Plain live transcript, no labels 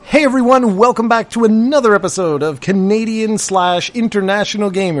Hey everyone, welcome back to another episode of Canadian/International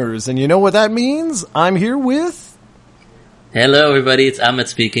Gamers. And you know what that means? I'm here with... Hello everybody, it's Ahmed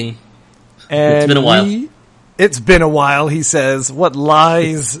speaking. And it's been a while. It's been a while, he says. What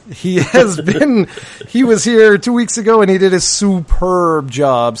lies. He was here 2 weeks ago and he did a superb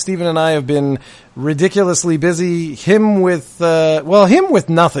job. Stephen and I have been ridiculously busy. Him with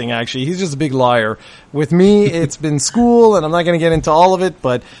nothing, actually. He's just a big liar. With me, it's been school, and I'm not going to get into all of it,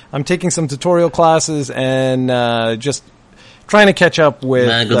 but I'm taking some tutorial classes and just trying to catch up with...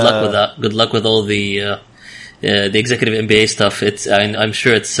 Good luck with that. Good luck with all the executive MBA stuff. I'm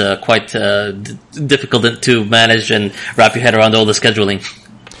sure it's quite difficult to manage and wrap your head around all the scheduling.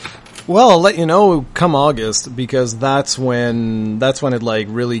 Well, I'll let you know come August, because that's when it like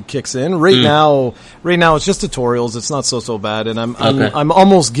really kicks in. Right now it's just tutorials. It's not so bad, and I'm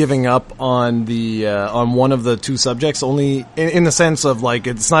almost giving up on the on one of the two subjects, only in the sense of like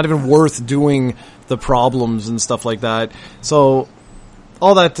it's not even worth doing the problems and stuff like that. So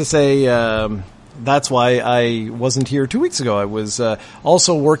all that to say, that's why I wasn't here 2 weeks ago. I was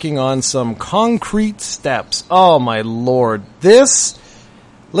also working on some concrete steps. Oh my lord, this.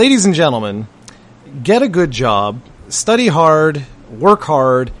 Ladies and gentlemen, get a good job, study hard, work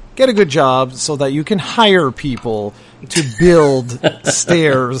hard, get a good job so that you can hire people to build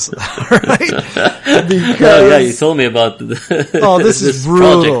stairs, right? Because, you told me about this is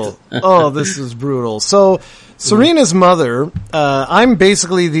brutal. This is brutal. So, Serena's mother, I'm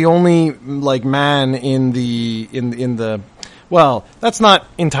basically the only like man in the well, that's not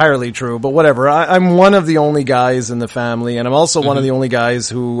entirely true, but whatever. I'm one of the only guys in the family, and I'm also one of the only guys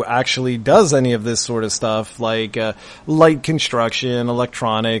who actually does any of this sort of stuff, like light construction,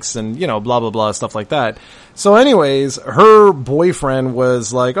 electronics, and, blah, blah, blah, stuff like that. So anyways, her boyfriend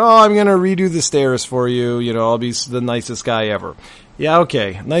was like, oh, I'm going to redo the stairs for you. I'll be the nicest guy ever. Yeah,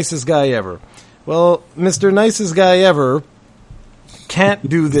 okay, nicest guy ever. Well, Mr. Nicest Guy Ever can't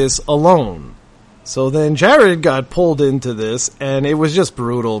do this alone. So then Jared got pulled into this, and it was just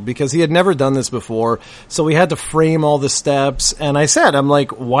brutal because he had never done this before. So we had to frame all the steps, and I'm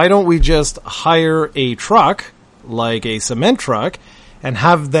like, why don't we just hire a truck, like a cement truck, and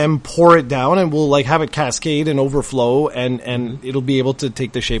have them pour it down, and we'll like have it cascade and overflow, and it'll be able to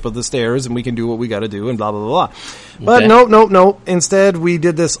take the shape of the stairs, and we can do what we got to do, and blah, blah, blah, blah. But no. Instead, we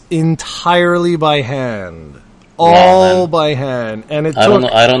did this entirely by hand. All by hand. And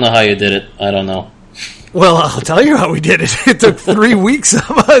I don't know how you did it. I don't know. Well, I'll tell you how we did it. It took 3 weeks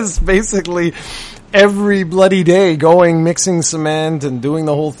of us basically every bloody day going, mixing cement and doing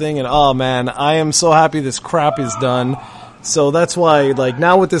the whole thing. And oh man, I am so happy this crap is done. So that's why, like,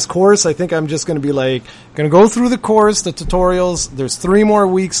 now with this course, I think I'm just going to be like, going to go through the course, the tutorials. There's 3 more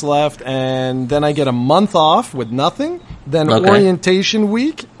weeks left, and then I get a month off with nothing. Then orientation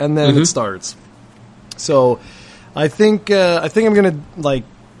week, and then it starts. So I think I'm going to, like,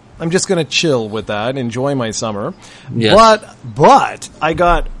 I'm just going to chill with that, enjoy my summer. Yes. But I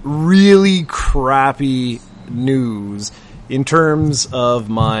got really crappy news in terms of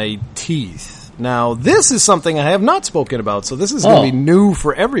my teeth. Now, this is something I have not spoken about, so this is going to be new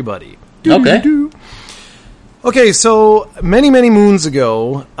for everybody. Okay, so many moons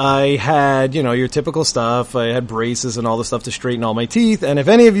ago, I had, your typical stuff. I had braces and all the stuff to straighten all my teeth. And if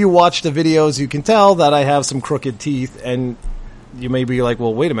any of you watch the videos, you can tell that I have some crooked teeth. And you may be like,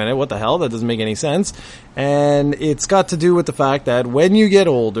 well, wait a minute, what the hell? That doesn't make any sense. And it's got to do with the fact that when you get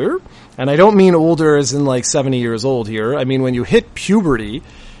older, and I don't mean older as in like 70 years old here. I mean, when you hit puberty,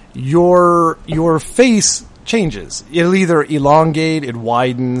 your face changes. It'll either elongate, it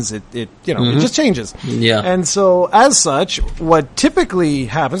widens, it just changes. Yeah. And so as such, what typically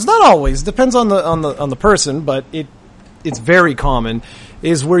happens, not always, depends on the person, but it's very common,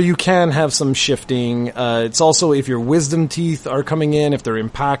 is where you can have some shifting. It's also if your wisdom teeth are coming in, if they're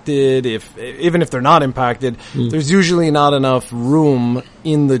impacted, even if they're not impacted, there's usually not enough room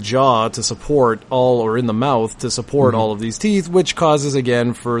in the jaw to support or in the mouth to support all of these teeth, which causes,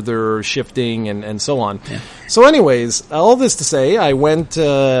 again, further shifting and so on. Yeah. So anyways, all this to say, I went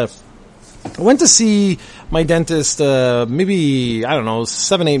to see my dentist, maybe,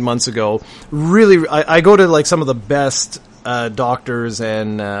 7-8 months ago. Really, I go to like some of the best doctors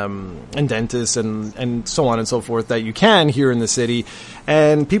and dentists and so on and so forth that you can here in the city.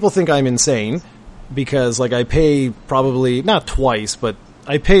 And people think I'm insane because like I pay probably not twice, but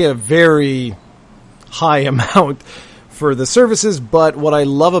I pay a very high amount for the services. But what I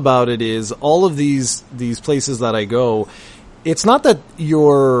love about it is all of these places that I go, it's not that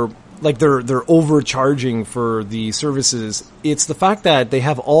you're like they're overcharging for the services. It's the fact that they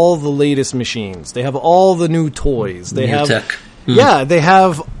have all the latest machines. They have all the new toys. They have tech. Yeah, they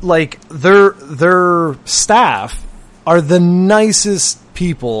have, like, their staff are the nicest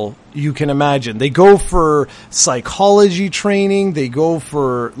people you can imagine. They go for psychology training. They go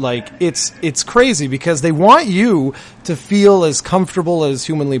for, like, it's crazy because they want you to feel as comfortable as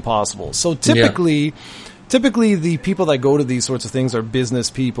humanly possible. So typically the people that go to these sorts of things are business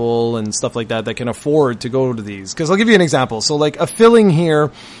people and stuff like that can afford to go to these. Because I'll give you an example. So, like, a filling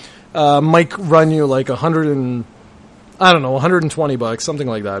here might run you like $120, something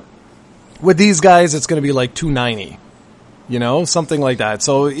like that. With these guys, it's going to be like $290, something like that.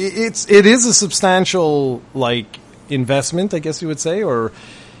 So it is a substantial, like, investment, I guess you would say, or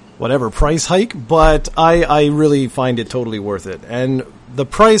whatever, price hike. But I really find it totally worth it. And the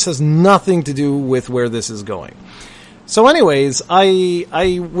price has nothing to do with where this is going. So anyways,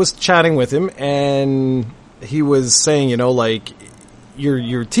 I was chatting with him and he was saying, like,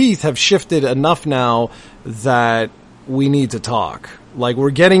 your teeth have shifted enough now that we need to talk. Like, we're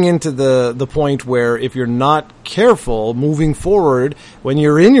getting into the point where if you're not careful moving forward, when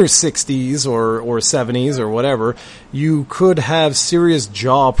you're in your 60s or 70s or whatever, you could have serious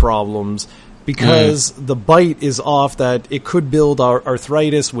jaw problems because the bite is off, that it could build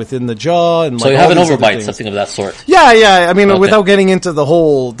arthritis within the jaw. And so you have an overbite, something of that sort. Yeah. I mean, without getting into the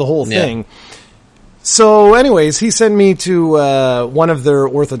whole thing. So anyways, he sent me to one of their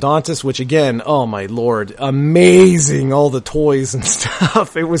orthodontists, which again, oh my lord, amazing, all the toys and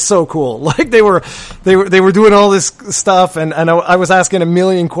stuff. It was so cool. Like they were doing all this stuff and I was asking a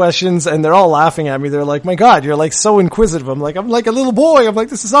million questions and they're all laughing at me. They're like, "My God, you're like so inquisitive." I'm like a little boy. I'm like,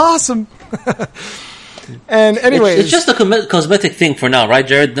 "This is awesome." And anyways, it's just a cosmetic thing for now, right,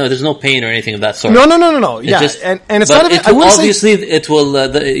 Jared? No, there's no pain or anything of that sort. No. Yeah, and it's not even. Obviously, it will.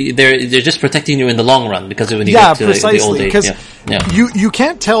 They're just protecting you in the long run because when you get to the old age, because you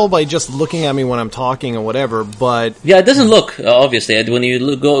can't tell by just looking at me when I'm talking or whatever. But it doesn't look obviously when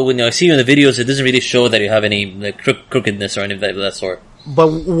I see you in the videos, it doesn't really show that you have any like crookedness or anything of that sort.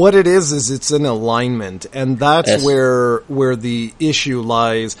 But what it is it's an alignment, and that's where the issue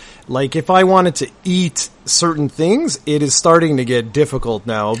lies. Like, if I wanted to eat certain things, it is starting to get difficult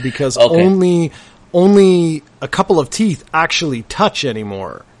now because only a couple of teeth actually touch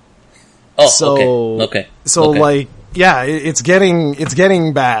anymore. Oh, so, okay. So, like, yeah, it's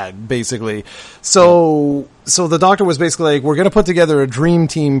getting bad, basically. So the doctor was basically like, we're going to put together a dream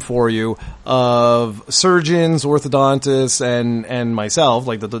team for you of surgeons, orthodontists, and myself,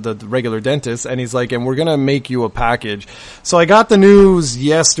 like the regular dentist. And he's like, and we're going to make you a package. So I got the news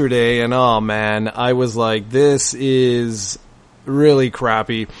yesterday and oh man, I was like, this is really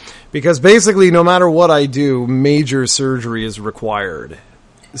crappy because basically no matter what I do, major surgery is required.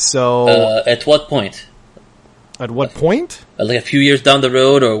 So at what point? At what point? Like a few years down the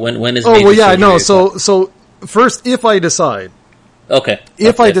road, or when is? Oh well, yeah, no. So first, if I decide,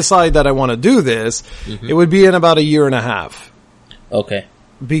 if I decide that I want to do this, it would be in about a year and a half. Okay.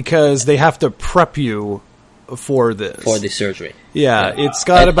 Because they have to prep you for this the surgery. Yeah, it's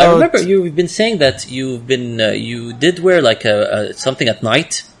got about. I remember you've been saying that you did wear like a something at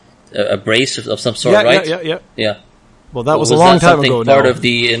night, a brace of some sort, right? Yeah. Well, that was a long time ago. Part of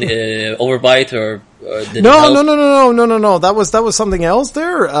the overbite, or no. That was something else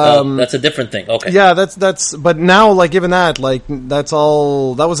there. That's a different thing. Okay. Yeah, that's. But now, like, given that, like, that's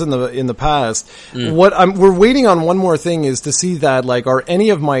all. That was in the past. We're waiting on one more thing is to see that, like, are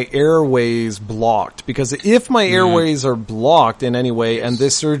any of my airways blocked? Because if my airways are blocked in any way, and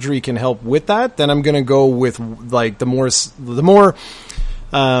this surgery can help with that, then I'm going to go with like the more.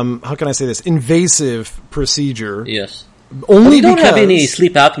 How can I say this? Invasive procedure. Yes. Only you don't have any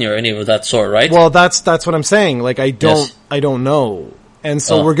sleep apnea or any of that sort, right? Well, that's what I'm saying. Like, I don't know. And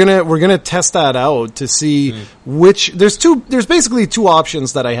so we're gonna test that out to see which there's basically two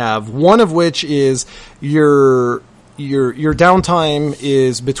options that I have. One of which is your downtime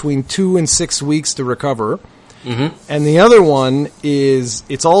is between 2 and 6 weeks to recover. And the other one is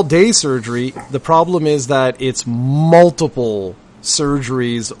it's all day surgery. The problem is that it's multiple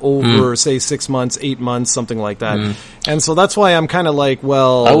surgeries over say 6 months, 8 months, something like that. And so that's why I'm kind of like,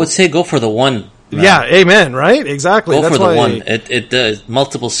 well, I would say go for the one. Man. Yeah, amen, right? Exactly. Go for the one. It does.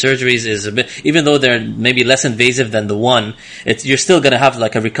 Multiple surgeries is a bit, even though they're maybe less invasive than the one, you're still going to have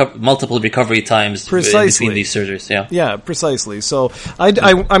like multiple recovery times between these surgeries. Yeah, precisely. So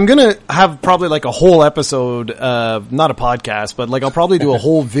I'm going to have probably like a whole episode, not a podcast, but like I'll probably do a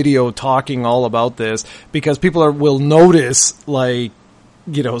whole video talking all about this because people will notice like,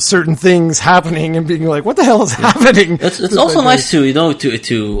 certain things happening and being like, what the hell is happening? It's also nice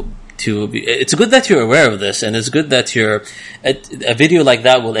to it's good that you're aware of this, and it's good that a video like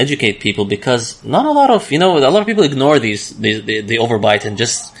that will educate people, because not a lot of people ignore the overbite and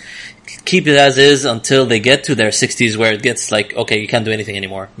just keep it as is until they get to their 60s, where it gets like, okay, you can't do anything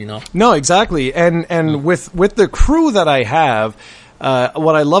anymore, No, exactly. And with the crew that I have,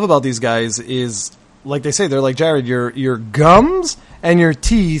 what I love about these guys is, like they say, they're like, Jared, your gums and your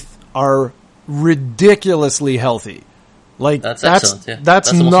teeth are ridiculously healthy. Like that's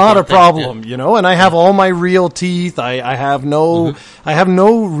not a problem, and I have all my real teeth. I have no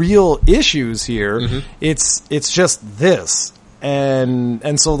real issues here. Mm-hmm. It's just this.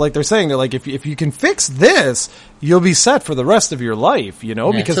 And so, like they're saying, they're like, if you can fix this, you'll be set for the rest of your life,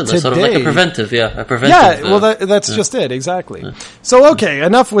 because today, sort of like a preventive. Well, that's just it, exactly. Yeah. So, okay,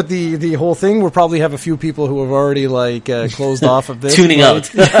 enough with the whole thing. We'll probably have a few people who have already closed off of this, tuning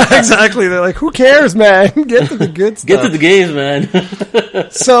out. Exactly. They're like, who cares, man? Get to the good stuff. Get to the games, man.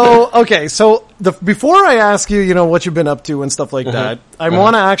 So before I ask you, what you've been up to and stuff like that, I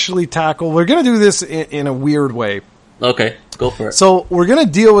want to actually tackle. We're going to do this in a weird way. Okay, go for it. So we're going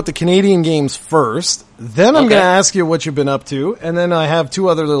to deal with the Canadian games first, then I'm going to ask you what you've been up to, and then I have two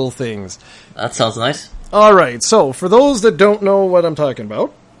other little things. That sounds nice. All right, so for those that don't know what I'm talking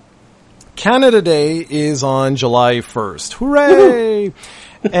about, Canada Day is on July 1st. Hooray!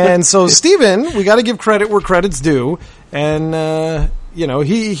 Woo-hoo! And so Steven, we got to give credit where credit's due, and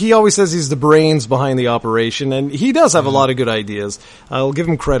he always says he's the brains behind the operation, and he does have a lot of good ideas. I'll give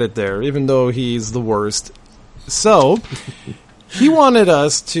him credit there, even though he's the worst. So, he wanted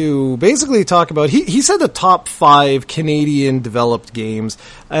us to basically talk about, he said the top 5 Canadian developed games,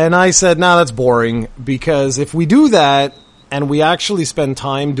 and I said, that's boring, because if we do that, and we actually spend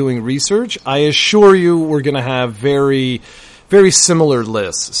time doing research, I assure you we're going to have very, very similar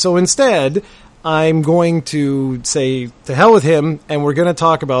lists. So instead, I'm going to say, to hell with him, and we're going to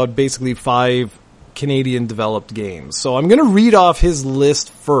talk about basically 5 Canadian developed games. So I'm going to read off his list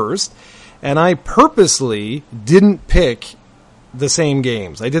first. And I purposely didn't pick the same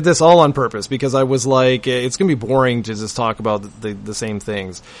games. I did this all on purpose because I was like, it's going to be boring to just talk about the same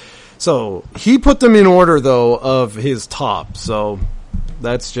things. So he put them in order, though, of his top. So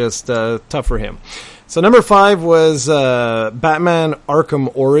that's just tough for him. So number 5 was Batman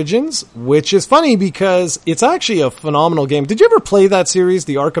Arkham Origins, which is funny because it's actually a phenomenal game. Did you ever play that series,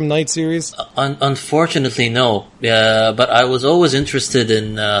 the Arkham Knight series? Unfortunately, no. But I was always interested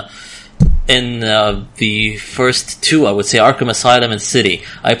in the first 2, I would say, Arkham Asylum and City.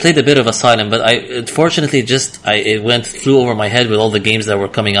 I played a bit of Asylum, but unfortunately it flew over my head with all the games that were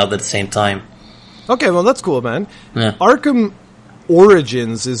coming out at the same time. Okay, well that's cool, man. Yeah. Arkham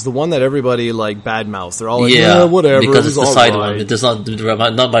Origins is the one that everybody badmouths. They're all like, whatever. Because it's the side one. It does not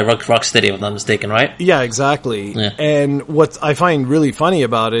by Rocksteady, if I'm not mistaken, right? Yeah, exactly. Yeah. And what I find really funny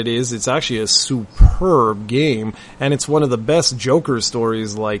about it is it's actually a superb game, and it's one of the best Joker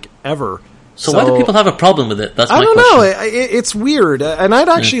stories ever. So why do people have a problem with it? That's my question. I don't know. It's weird, and I'd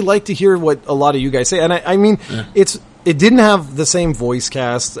actually like to hear what a lot of you guys say. And I mean, it didn't have the same voice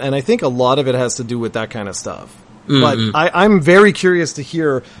cast, and I think a lot of it has to do with that kind of stuff. Mm-hmm. But I'm very curious to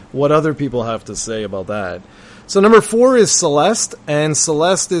hear what other people have to say about that. So number 4 is Celeste, and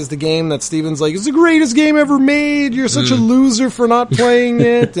Celeste is the game that Steven's like, it's the greatest game ever made. You're such a loser for not playing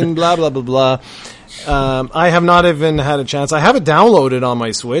it, and blah blah blah blah. I have not even had a chance. I have it downloaded on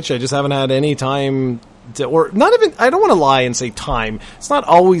my Switch. I just haven't had any time or not even, I don't want to lie and say time. It's not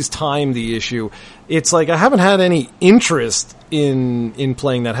always time the issue. It's like I haven't had any interest in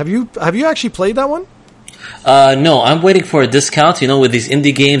playing that. Have you actually played that one? No, I'm waiting for a discount, with these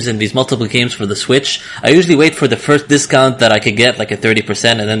indie games and these multiple games for the Switch. I usually wait for the first discount that I could get, like a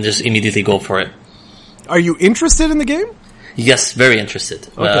 30%, and then just immediately go for it. Are you interested in the game? Yes, very interested.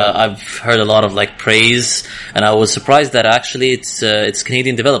 Okay. I've heard a lot of praise, and I was surprised that actually it's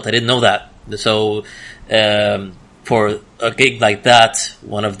Canadian developed. I didn't know that. So for a gig like that,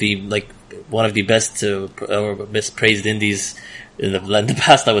 one of the best or best praised indies in the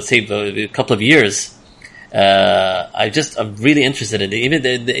past, I would say, a couple of years. I'm really interested in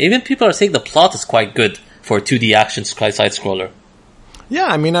it. Even people are saying the plot is quite good for a 2D action side scroller. Yeah,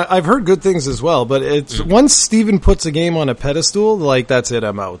 I mean, I've heard good things as well, but it's once Steven puts a game on a pedestal, that's it,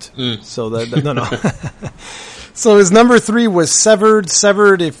 I'm out. So no. So his number 3 was Severed.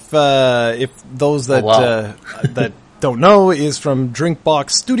 Severed, if those that that don't know, is from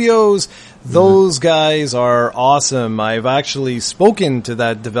Drinkbox Studios. Those guys are awesome. I've actually spoken to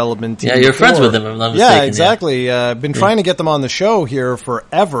that development team. Yeah, you're friends with them, if I'm not mistaken. Yeah, exactly. I've been trying to get them on the show here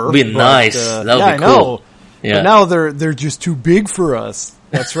forever. Would be nice. That would be cool. I know. Yeah. But now they're just too big for us.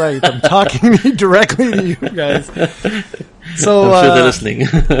 That's right. I'm talking directly to you guys. So, I'm sure they're listening.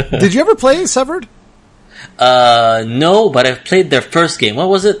 Did you ever play Severed? No, but I've played their first game. What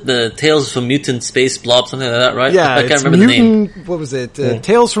was it? The Tales from Mutant Space Blob, something like that, right? Yeah, I can't remember the name. What was it?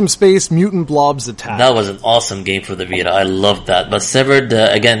 Tales from Space, Mutant Blobs Attack. That was an awesome game for the Vita. I loved that. But Severed,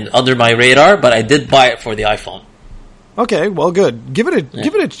 again, under my radar, but I did buy it for the iPhone. Okay, well, good. Give it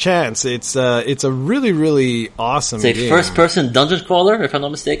a chance. It's a really, really awesome game. It's a first-person dungeon crawler, if I'm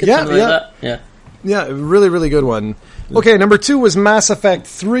not mistaken. Yeah, something like that. Yeah, really, really good one. Okay, number 2 was Mass Effect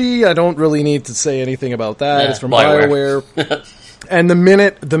 3. I don't really need to say anything about that. It's from BioWare. And the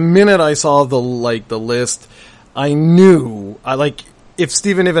minute I saw the list, I knew. If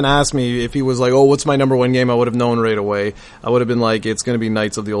Steven even asked me if he was like, "Oh, what's my number 1 game?" I would have known right away. I would have been like, "It's going to be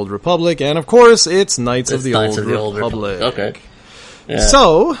Knights of the Old Republic," and of course, it's Knights of the Old Republic. Okay. Yeah.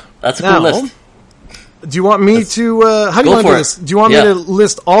 So that's a cool list. Do you want me to? How do you want to do this? Do you want me to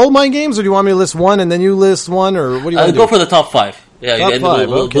list all my games, or do you want me to list one and then you list one, or what do you want to do? Go for the top 5. Yeah, top 5.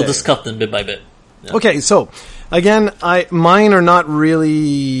 We'll discuss them bit by bit. Yeah. Okay, so again, mine are not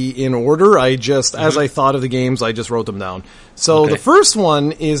really in order. I just, as I thought of the games, I just wrote them down. So the first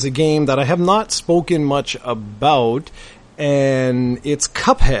one is a game that I have not spoken much about, and it's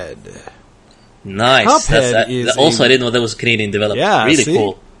Cuphead. Nice. Cuphead is also, I didn't know that was Canadian developed. Yeah, really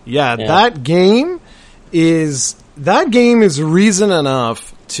cool. Yeah, that game is reason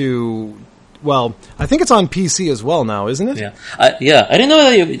enough to. Well, I think it's on PC as well now, isn't it? Yeah. I didn't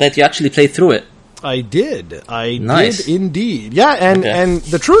know that you actually played through it. I did. I did indeed. Yeah, and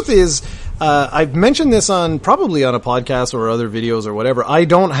the truth is, I've mentioned this probably on a podcast or other videos or whatever. I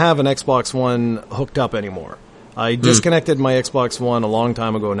don't have an Xbox One hooked up anymore. I disconnected my Xbox One a long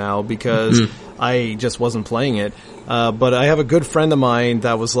time ago now because I just wasn't playing it. But I have a good friend of mine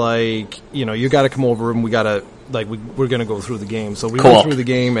that was like, you got to come over and we got to, we're going to go through the game. So we went through the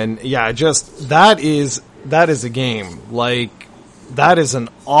game, and yeah, just that is a game. That is an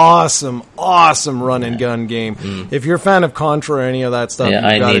awesome run and gun game. If you're a fan of Contra or any of that stuff,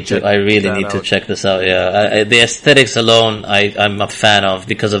 I really need to check this out. Yeah, the aesthetics alone, I'm a fan of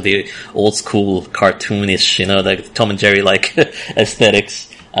because of the old school cartoonish, like Tom and Jerry aesthetics.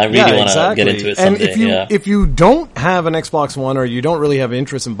 I really want to get into it someday. And if you don't have an Xbox One or you don't really have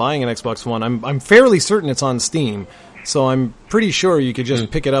interest in buying an Xbox One, I'm fairly certain it's on Steam. So I'm pretty sure you could just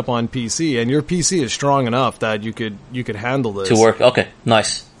pick it up on PC, and your PC is strong enough that you could handle this to work. Okay,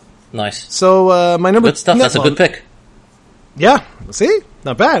 nice. So my number good stuff. That's a good pick. Yeah, see,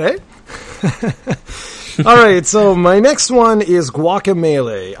 not bad, eh? All right, so my next one is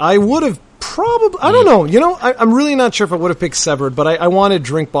Guacamelee. I would have probably, I don't know. I'm really not sure if I would have picked Severed, but I wanted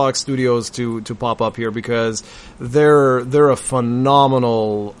Drinkbox Studios to pop up here because they're a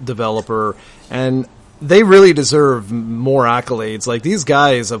phenomenal developer, and they really deserve more accolades. These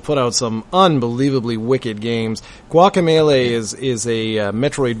guys have put out some unbelievably wicked games. Guacamelee is a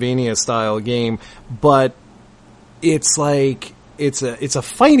Metroidvania style game, but it's it's a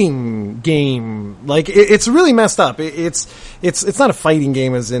fighting game. It's really messed up. It's not a fighting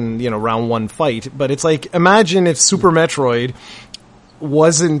game as in, round one fight, but it's imagine if Super Metroid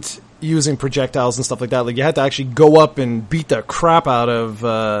wasn't using projectiles and stuff like that. You had to actually go up and beat the crap out of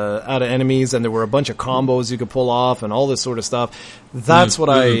enemies, and there were a bunch of combos you could pull off and all this sort of stuff. That's what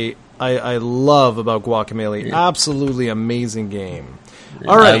I love about Guacamelee. Yeah. Absolutely amazing game.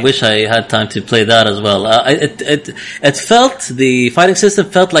 All right. I wish I had time to play that as well. It felt, the fighting system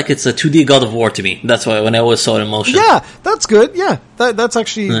felt like it's a 2D God of War to me. That's why when I always saw it in motion. Yeah, that's good. Yeah, that's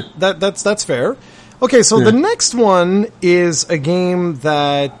actually that's fair. Okay, so the next one is a game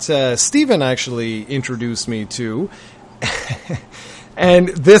that Steven actually introduced me to. And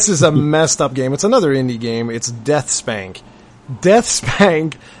this is a messed up game. It's another indie game. It's Deathspank.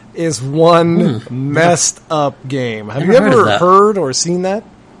 Deathspank is one messed up game. Have you ever heard or seen that?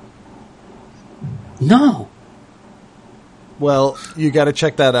 No. Well, you got to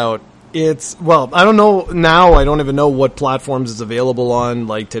check that out. I don't know now. I don't even know what platforms it's available on.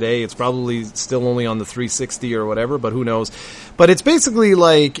 Today, it's probably still only on the 360 or whatever, but who knows? But it's basically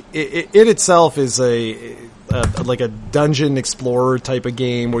it itself is a dungeon explorer type of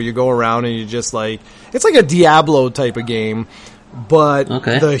game where you go around and you just it's like a Diablo type of game, but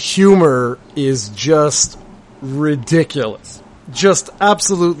the humor is just ridiculous. Just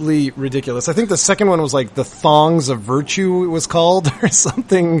absolutely ridiculous. I think the second one was the Thongs of Virtue, it was called, or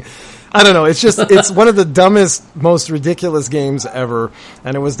something. I don't know. It's one of the dumbest, most ridiculous games ever.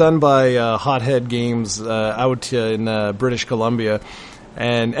 And it was done by Hothead Games out in British Columbia.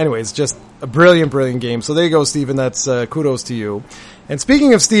 And anyways, just a brilliant, brilliant game. So there you go, Steven. That's kudos to you. And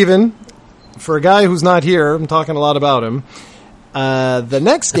speaking of Steven, for a guy who's not here, I'm talking a lot about him. The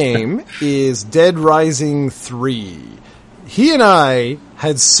next game is Dead Rising 3. He and I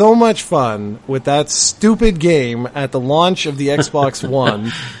had so much fun with that stupid game at the launch of the Xbox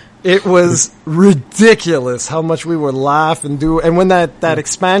One. It was ridiculous how much we would laugh and do. And when that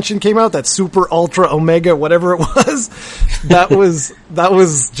expansion came out, that Super Ultra Omega, whatever it was, that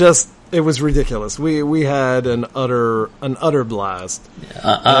was just, it was ridiculous. We had an utter blast.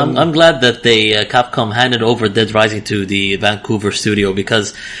 I'm glad that Capcom handed over Dead Rising to the Vancouver studio,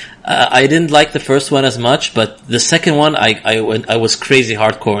 because I didn't like the first one as much, but the second one I was crazy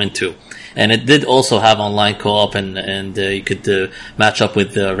hardcore into. And it did also have online co-op, and you could match up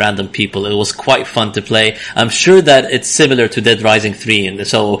with random people. It was quite fun to play. I'm sure that it's similar to Dead Rising 3, and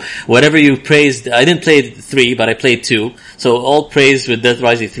so whatever you praised, I didn't play 3, but I played 2. So all praise with Dead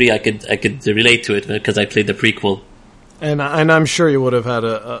Rising 3, I could relate to it because I played the prequel. And I'm sure you would have had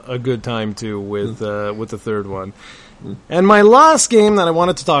a good time too with the third one. And my last game that I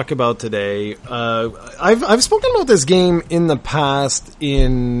wanted to talk about today, I've spoken about this game in the past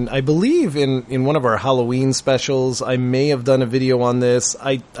I believe in one of our Halloween specials. I may have done a video on this.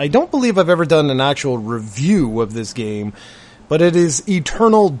 I don't believe I've ever done an actual review of this game, but it is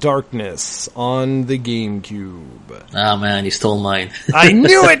Eternal Darkness on the GameCube. Oh man, you stole mine. I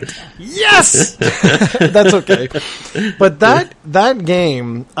knew it! Yes! That's okay. But that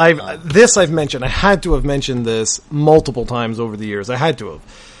game, I've mentioned. I had to have mentioned this multiple times over the years. I had to have.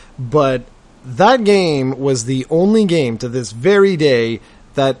 But that game was the only game to this very day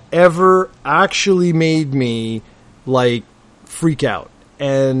that ever actually made me, like, freak out.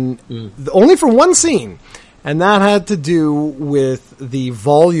 And only for one scene. And that had to do with the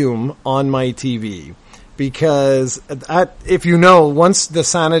volume on my TV. Because, if you know, once the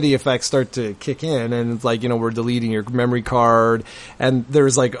sanity effects start to kick in, and it's like, we're deleting your memory card, and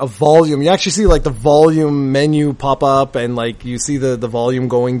there's like a volume, you actually see like the volume menu pop up, and like you see the volume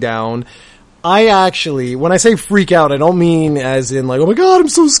going down. I actually, when I say freak out, I don't mean as in like, oh my god, I'm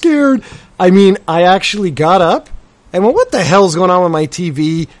so scared. I mean, I actually got up, and went, what the hell's going on with my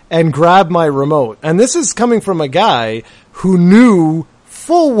TV, and grabbed my remote. And this is coming from a guy who knew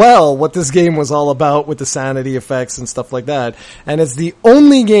full well what this game was all about with the sanity effects and stuff like that. And it's the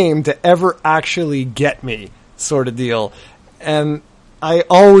only game to ever actually get me, sort of deal. And I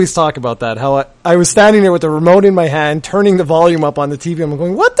always talk about that, how I was standing there with the remote in my hand, turning the volume up on the TV. I'm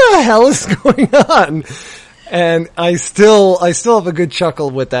going, what the hell is going on? And I still have a good chuckle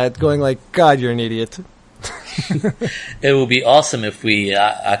with that, going like, God, you're an idiot. It would be awesome if we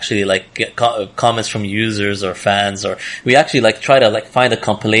actually like get comments from users or fans, or we actually like try to like find a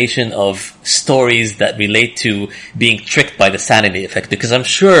compilation of stories that relate to being tricked by the sanity effect, because I'm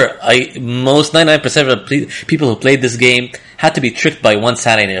sure most 99% of the people who played this game had to be tricked by one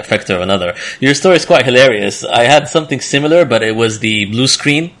sanity effect or another. Your story is quite hilarious. I had something similar, but it was the blue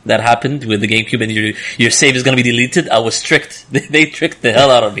screen that happened with the GameCube, and your save is going to be deleted. I was tricked. They tricked the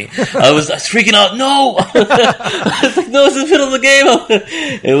hell out of me. I was freaking out. No! I was like, no, it's in the middle of the game.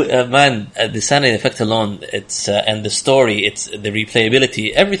 The sanity effect alone, it's and the story, it's the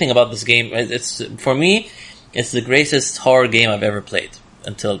replayability, everything about this game. It's for me, it's the greatest horror game I've ever played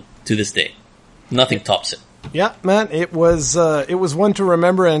until to this day. Nothing tops it. Yeah, man, it was one to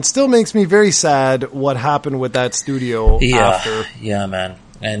remember, and it still makes me very sad what happened with that studio after. Yeah, man.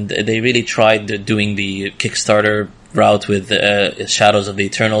 And they really tried doing the Kickstarter route with Shadows of the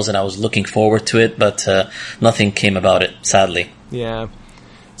Eternals, and I was looking forward to it, but nothing came about it, sadly. Yeah.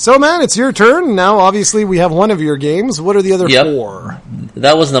 So, man, it's your turn. Now, obviously, we have one of your games. What are the other four?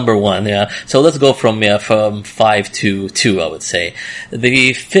 That was number one, yeah. So let's go from 5 to 2, I would say.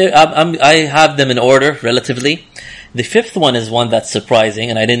 I have them in order, relatively. The fifth one is one that's surprising,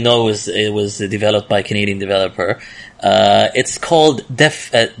 and I didn't know it was developed by a Canadian developer. It's called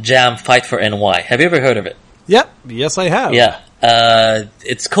Def Jam Fight for NY. Have you ever heard of it? Yep. Yes, I have. Yeah.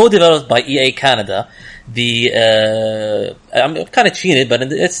 It's co-developed by EA Canada. I'm kind of cheating, but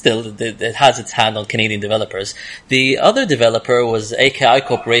it has its hand on Canadian developers. The other developer was AKI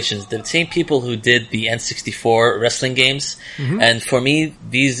Corporations, the same people who did the N64 wrestling games. Mm-hmm. And for me,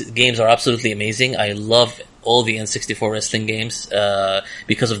 these games are absolutely amazing. I love all the N64 wrestling games,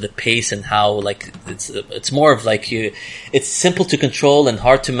 because of the pace and how, like, it's more of like it's simple to control and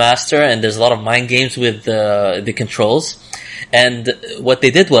hard to master, and there's a lot of mind games with the controls. And what they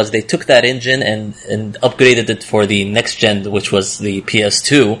did was they took that engine and upgraded it for the next gen, which was the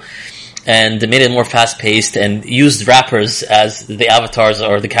PS2, and made it more fast-paced and used rappers as the avatars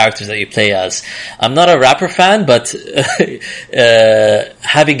or the characters that you play as. I'm not a rapper fan, but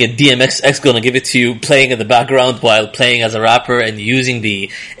having a DMX gonna give it to you, playing in the background while playing as a rapper and using the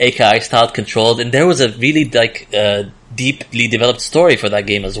AKI-style controls. And there was a really deeply developed story for that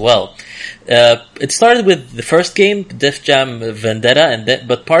game as well. It started with the first game, Def Jam Vendetta,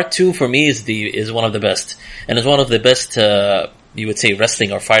 but part 2 for me is one of the best, and is one of the best you would say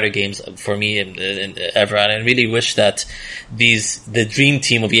wrestling or fighter games for me in ever. And I really wish that the dream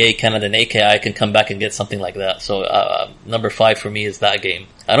team of EA Canada and AKI can come back and get something like that. So number 5 for me is that game.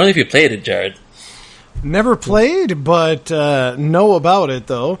 I don't know if you played it, Jared. Never played, but know about it,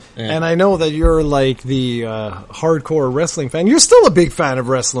 though. Yeah. And I know that you're like the hardcore wrestling fan. You're still a big fan of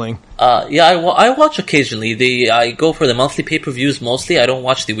wrestling. Yeah, I watch occasionally. I go for the monthly pay-per-views mostly. I don't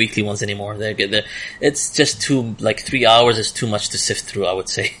watch the weekly ones anymore. It's just 3 hours is too much to sift through, I would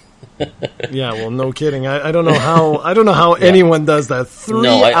say. Yeah, well, no kidding. I don't know how anyone does that. 3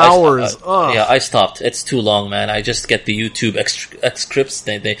 hours. Yeah, I stopped. It's too long, man. I just get the YouTube excerpts.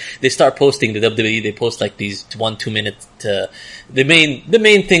 They start posting the WWE. They post like these 1-2 minute the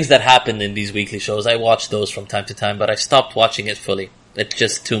main things that happen in these weekly shows. I watch those from time to time, but I stopped watching it fully. It's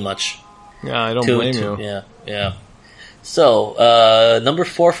just too much. Yeah, I don't blame you. Yeah. So number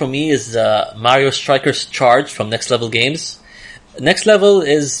 4 for me is Mario Strikers Charge from Next Level Games. Next Level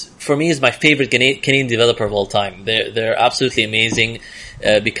is my favorite Canadian developer of all time. They're absolutely amazing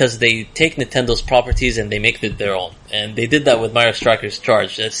because they take Nintendo's properties and they make it their own. And they did that with Mario Strikers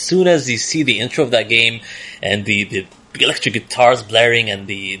Charge. As soon as you see the intro of that game and the electric guitars blaring and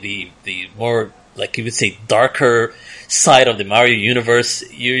the more, like you would say, darker side of the Mario universe,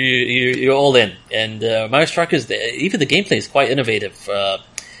 you're all in. And Mario Strikers, even the gameplay is quite innovative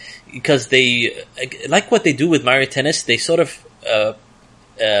because they, like what they do with Mario Tennis, they sort of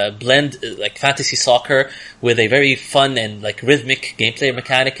blend like fantasy soccer with a very fun and like rhythmic gameplay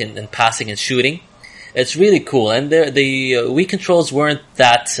mechanic and passing and shooting. It's really cool, and the Wii controls weren't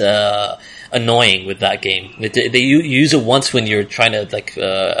that annoying with that game. They use it once when you're trying to like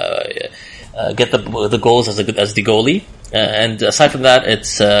get the goals as the goalie, and aside from that,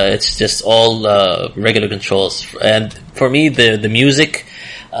 it's just all regular controls. And for me, the music.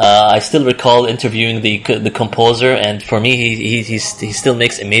 I still recall interviewing the composer, and for me, he still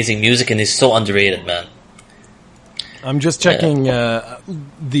makes amazing music, and he's so underrated, man. I'm just checking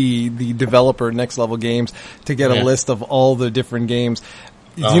the developer Next Level Games to get a list of all the different games.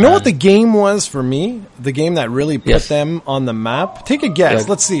 Do you know what the game was for me? The game that really put them on the map? Take a guess. Yeah.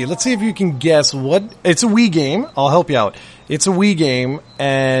 Let's see if you can guess what. It's a Wii game. I'll help you out. It's a Wii game,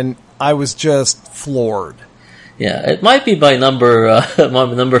 and I was just floored. Yeah, it might be by number 3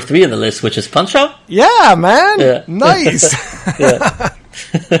 on the list, which is Punch-Out. Yeah, man. Yeah. Nice.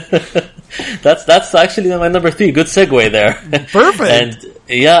 That's actually my number 3. Good segue there. Perfect.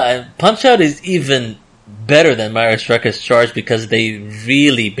 And Punch-Out is even better than Mario Strikers Charge because they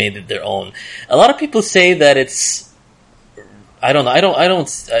really made it their own. A lot of people say that it's, I don't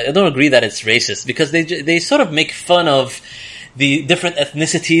agree that it's racist because they sort of make fun of the different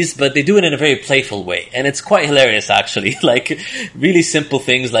ethnicities, but they do it in a very playful way. And it's quite hilarious, actually. Like, really simple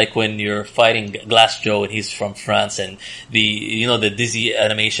things like when you're fighting Glass Joe and he's from France and the dizzy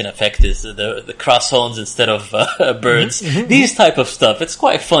animation effect is the cross horns instead of birds. Mm-hmm. These type of stuff. It's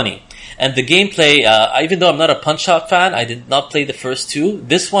quite funny. And the gameplay, even though I'm not a Punch-Out fan, I did not play the first 2.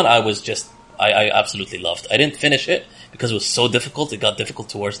 This one I absolutely loved. I didn't finish it because it was so difficult. It got difficult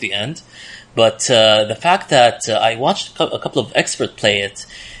towards the end. But the fact that I watched a couple of experts play it,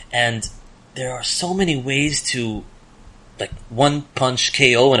 and there are so many ways to like one punch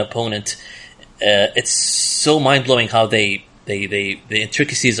KO an opponent. It's so mind blowing how the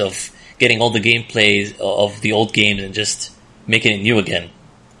intricacies of getting all the gameplays of the old games and just making it new again.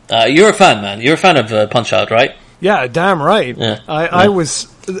 You're a fan, man. You're a fan of Punch-Out, right? Yeah, damn right. Yeah. I was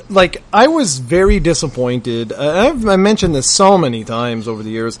very disappointed. I mentioned this so many times over the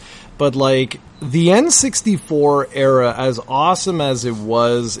years, but like the N64 era, as awesome as it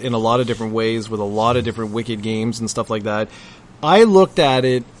was in a lot of different ways with a lot of different wicked games and stuff like that, I looked at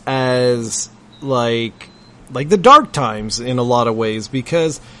it as like the dark times in a lot of ways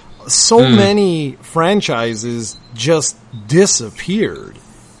because so many franchises just disappeared.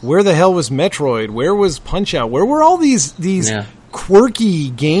 Where the hell was Metroid? Where was Punch-Out? Where were all these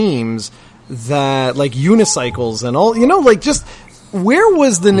quirky games that, like Unicycles and all, like just, where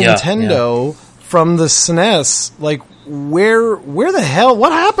was the Nintendo from the SNES? Like, where the hell,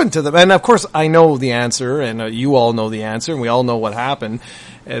 what happened to them? And of course, I know the answer, and you all know the answer, and we all know what happened.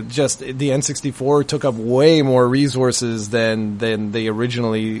 Just the N64 took up way more resources than they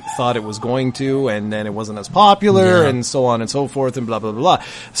originally thought it was going to, and then it wasn't as popular, and so on and so forth, and blah blah blah blah.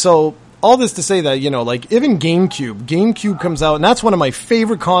 So all this to say that like even GameCube comes out, and that's one of my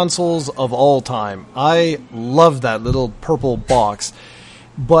favorite consoles of all time. I love that little purple box,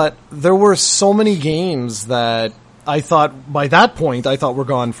 but there were so many games that I thought by that point, I thought we're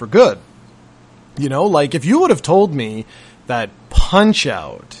gone for good. You know, like if you would have told me that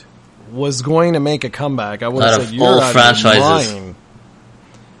Punch-Out was going to make a comeback, I would have said, you're out of your mind.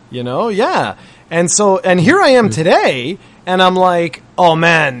 You know, yeah. And here I am today, and I'm like, oh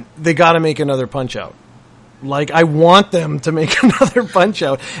man, they got to make another Punch-Out. Like, I want them to make another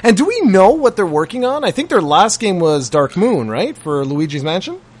Punch-Out. And do we know what they're working on? I think their last game was Dark Moon, right, for Luigi's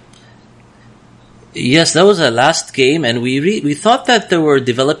Mansion? Yes, that was our last game, and we thought that they were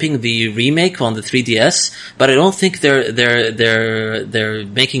developing the remake on the 3DS, but I don't think they're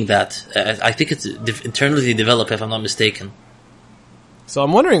making that. I think it's internally developed, if I'm not mistaken. So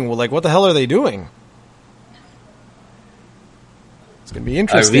I'm wondering, well, like, what the hell are they doing? It's going to be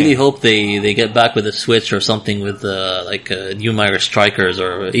interesting. I really hope they get back with a Switch or something with like new Mario Strikers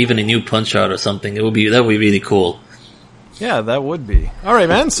or even a new Punch-Out or something. That would be really cool. Yeah, that would be. All right,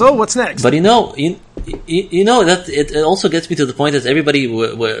 man. So what's next? But you know that it also gets me to the point that everybody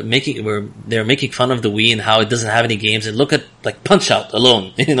they're making fun of the Wii and how it doesn't have any games. And look at like Punch-Out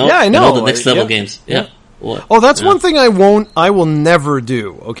alone. You know, yeah, I know. And all the next level games. Yeah. Oh, that's one thing I will never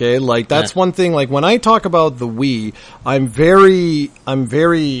do. Okay, like that's one thing. Like when I talk about the Wii, I'm very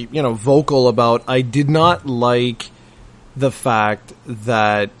vocal about. I did not like the fact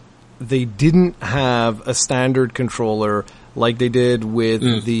that they didn't have a standard controller like they did with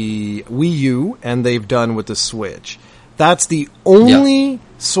the Wii U and they've done with the Switch. That's the only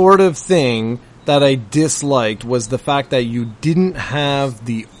sort of thing that I disliked, was the fact that you didn't have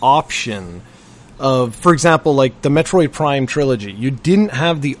the option of, for example, like the Metroid Prime trilogy. You didn't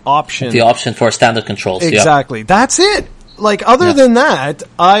have the option. The option for standard controls. Exactly. Yeah. That's it. Like, other than that,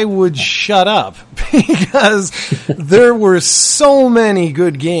 I would shut up, because there were so many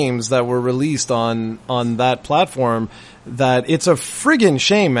good games that were released on that platform that it's a friggin'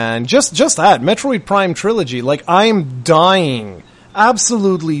 shame, man. Just that Metroid Prime trilogy. Like, I'm dying,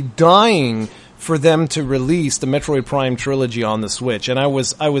 absolutely dying for them to release the Metroid Prime trilogy on the Switch. And I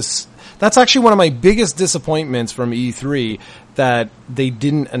was that's actually one of my biggest disappointments from E3, that they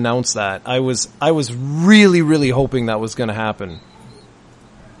didn't announce that. I was really, really hoping that was going to happen.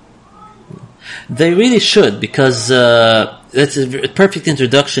 They really should, because that's a perfect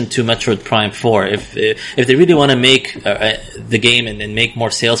introduction to Metroid Prime 4. If they really want to make the game and make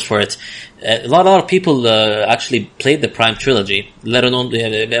more sales for it, a lot of people actually played the Prime trilogy. Let alone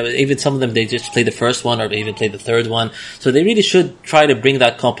even some of them, they just played the first one, or they even played the third one. So they really should try to bring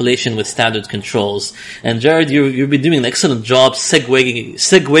that compilation with standard controls. And Jared, you've been doing an excellent job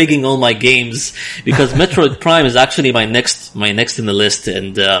segueing all my games, because Metroid Prime is actually my next in the list,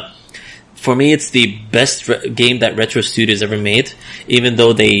 and for me, it's the best game that Retro Studios ever made. Even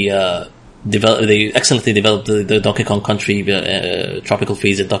though they excellently developed the Donkey Kong Country, Tropical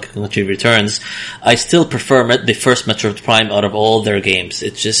Freeze, and Donkey Kong Country Returns, I still prefer the first Metroid Prime out of all their games.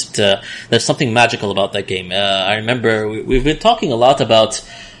 It's just there's something magical about that game. I remember we've been talking a lot about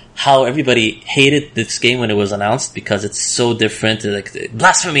how everybody hated this game when it was announced, because it's so different, like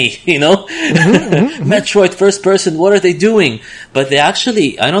blasphemy, you know? Metroid first person, what are they doing? But they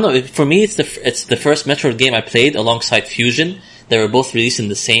actually, I don't know, for me it's the first Metroid game I played alongside Fusion. They were both released in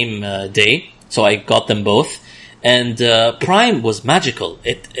the same day, so I got them both. And Prime was magical.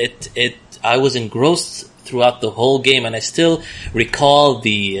 I was engrossed throughout the whole game, and I still recall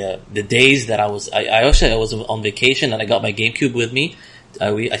the days that I was on vacation and I got my GameCube with me.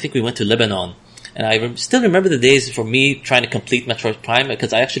 I think we went to Lebanon, and I still remember the days for me trying to complete Metroid Prime,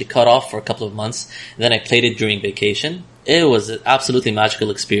 because I actually cut off for a couple of months, and then I played it during vacation. It was an absolutely magical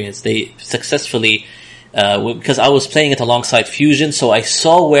experience. They successfully, because I was playing it alongside Fusion, so I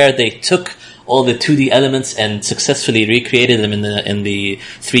saw where they took all the 2D elements and successfully recreated them in the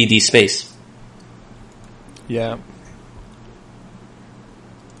 3D space. Yeah.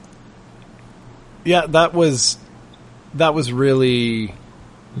 Yeah, that was really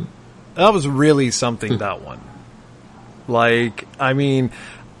something, that one. Like, I mean,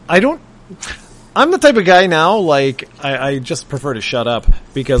 I'm the type of guy now, like, I just prefer to shut up,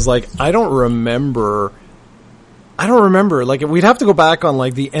 because, like, I don't remember, like, we'd have to go back on,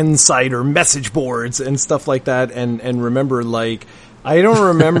 like, the Insider message boards and stuff like that, and remember, like, I don't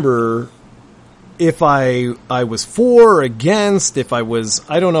remember if I was for or against, if I was,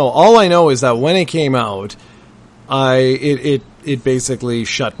 I don't know. All I know is that when it came out, it basically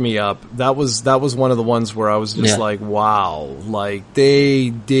shut me up. That was one of the ones where I was just like, wow, like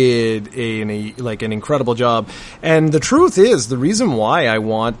they did an incredible job. And the truth is, the reason why I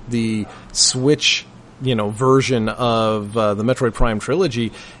want the Switch, version of the Metroid Prime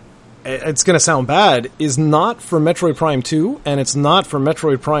trilogy it's going to sound bad, is not for Metroid Prime 2, and it's not for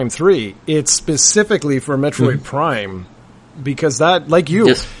Metroid Prime 3. It's specifically for Metroid Prime, because that, like you,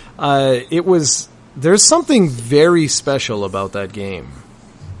 Yes. it was, there's something very special about that game.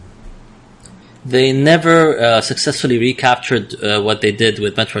 They never successfully recaptured what they did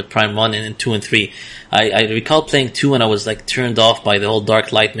with Metroid Prime 1 and 2 and 3. I recall playing 2 and I was like turned off by the whole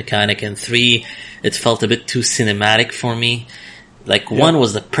dark light mechanic, and 3, it felt a bit too cinematic for me. Like, 1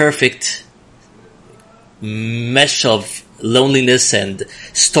 was the perfect mesh of loneliness and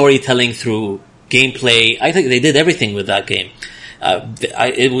storytelling through gameplay. I think they did everything with that game.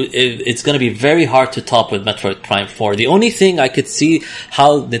 It's going to be very hard to top with Metroid Prime 4. The only thing I could see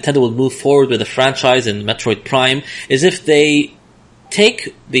how Nintendo will move forward with the franchise in Metroid Prime is if they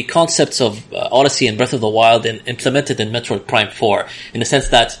take the concepts of Odyssey and Breath of the Wild and implement it in Metroid Prime 4, in the sense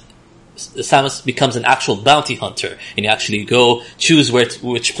that Samus becomes an actual bounty hunter, and you actually go choose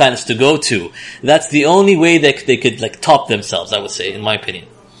which planets to go to. That's the only way that they could like top themselves, I would say, in my opinion.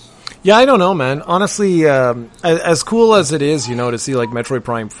 Yeah, I don't know, man. Honestly, as cool as it is, to see like Metroid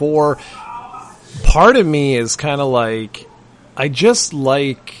Prime 4, part of me is kind of like, I just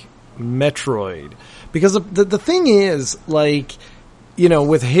like Metroid. Because the thing is, like,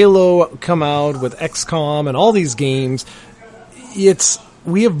 with Halo come out, with XCOM and all these games,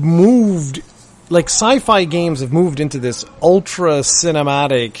 we have moved, like sci-fi games have moved into this ultra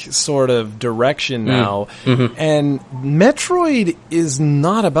cinematic sort of direction now. Mm-hmm. And Metroid is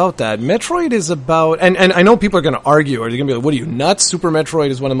not about that. Metroid is about, and I know people are going to argue, or they're going to be like, what are you, nuts? Super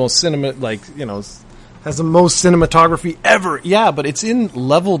Metroid is one of the most has the most cinematography ever. Yeah, but it's in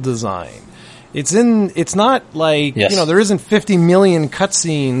level design. It's not like, yes. There isn't 50 million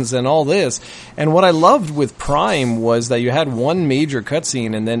cutscenes and all this. And what I loved with Prime was that you had one major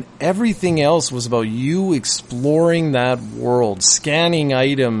cutscene, and then everything else was about you exploring that world, scanning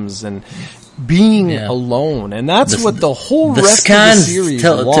items, and being alone. And that's what the whole rest of the series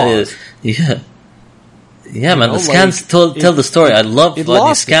was. Yeah, man, the scans tell the story. I love when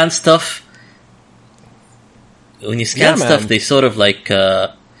you scan stuff. When you scan stuff, they sort of like...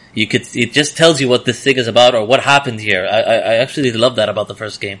 it just tells you what this thing is about or what happened here. I actually love that about the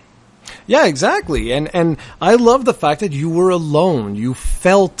first game. Yeah, exactly. And I love the fact that you were alone. You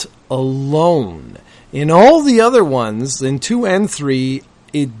felt alone. In all the other ones, in 2 and 3,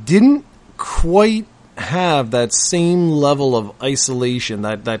 it didn't quite have that same level of isolation,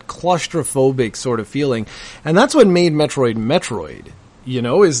 that claustrophobic sort of feeling. And that's what made Metroid Metroid.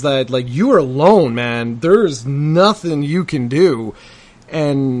 Is that like you were alone, man. There's nothing you can do.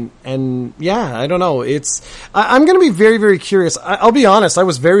 And yeah, I don't know. I'm going to be very, very curious. I'll be honest. I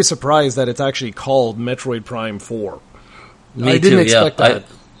was very surprised that it's actually called Metroid Prime 4. I didn't expect that.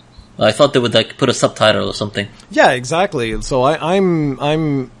 I thought they would like put a subtitle or something. Yeah, exactly. So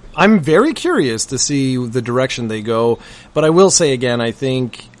I'm very curious to see the direction they go. But I will say again, I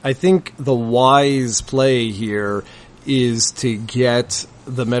think the wise play here is to get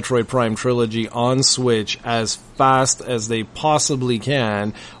the Metroid Prime trilogy on Switch as fast as they possibly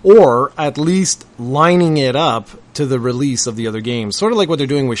can, or at least lining it up to the release of the other games. Sort of like what they're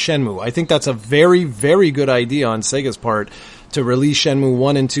doing with Shenmue. I think that's a very, very good idea on Sega's part to release Shenmue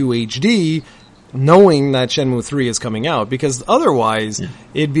 1 and 2 HD, knowing that Shenmue 3 is coming out, because otherwise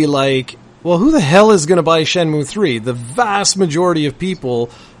it'd be like, well, who the hell is going to buy Shenmue 3? The vast majority of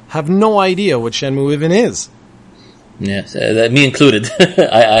people have no idea what Shenmue even is. Yes, me included.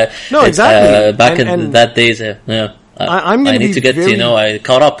 No, exactly. Back in that days, I need to get I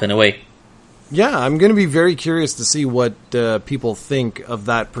caught up in a way. Yeah, I'm going to be very curious to see what people think of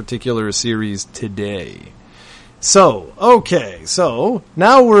that particular series today. So, okay, so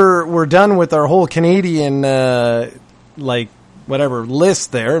now we're done with our whole Canadian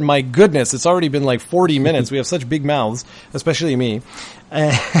list there. My goodness, it's already been like 40 minutes. We have such big mouths, especially me.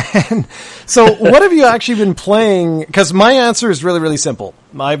 And so what have you actually been playing? Because my answer is really, really simple.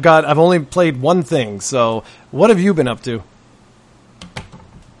 I've only played one thing. So what have you been up to?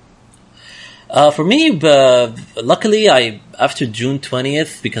 For me, luckily, after June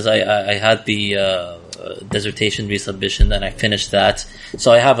 20th, because I had the dissertation resubmission, and I finished that.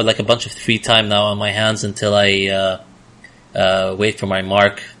 So I have a bunch of free time now on my hands until I wait for my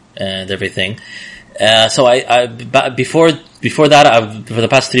mark and everything. So before that, for the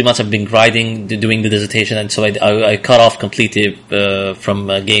past 3 months, I've been grinding, doing the dissertation, and so I cut off completely from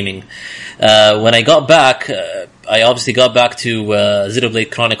gaming. When I got back, I obviously got back to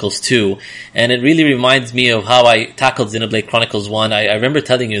Xenoblade Chronicles 2, and it really reminds me of how I tackled Xenoblade Chronicles 1. I remember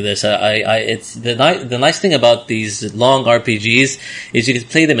telling you this. It's the nice thing about these long RPGs is you can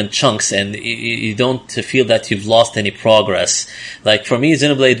play them in chunks, and you don't feel that you've lost any progress. Like for me,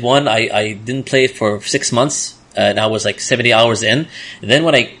 Xenoblade 1, I didn't play it for 6 months, and I was like 70 hours in. And then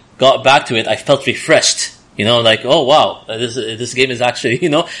when I got back to it, I felt refreshed. You know, like, oh wow, this game is actually, you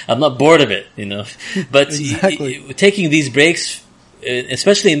know, I'm not bored of it, you know. But exactly. Taking these breaks,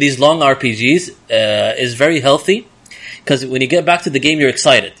 especially in these long RPGs, is very healthy. Because when you get back to the game, you're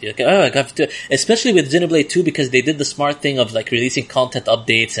excited. You're like, oh, I got to, especially with Xenoblade 2, because they did the smart thing of like releasing content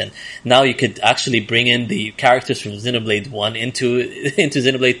updates, and now you could actually bring in the characters from Xenoblade 1 into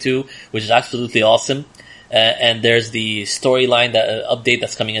Xenoblade 2, which is absolutely awesome. And there's the storyline update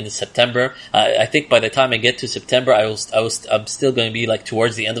that's coming in September. I think by the time I get to September, I'm still going to be like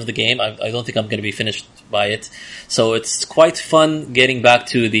towards the end of the game. I don't think I'm going to be finished by it. So it's quite fun getting back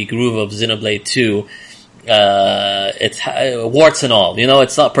to the groove of Xenoblade 2. It's warts and all. You know,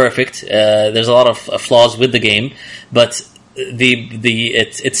 it's not perfect. There's a lot of flaws with the game, but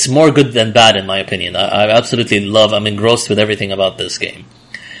it's more good than bad in my opinion. I absolutely I'm engrossed with everything about this game.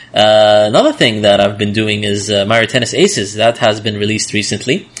 Another thing that I've been doing is Mario Tennis Aces. That has been released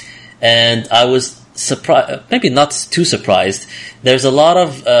recently, and I was surprised, maybe not too surprised. There's a lot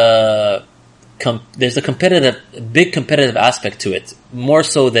of there's a big competitive aspect to it, more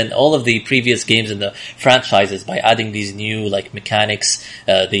so than all of the previous games in the franchises, by adding these new like mechanics,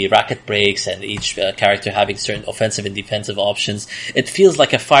 the racket breaks, and each character having certain offensive and defensive options. It feels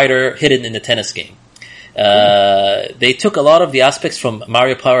like a fighter hidden in the tennis game. They took a lot of the aspects from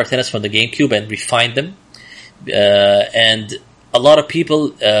Mario Power Tennis from the GameCube and refined them. And a lot of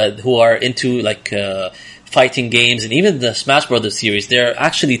people who are into like fighting games, and even the Smash Brothers series, they're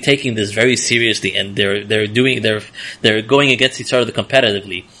actually taking this very seriously, and they're going against each other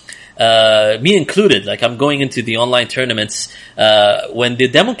competitively. Me included. Like, I'm going into the online tournaments. When the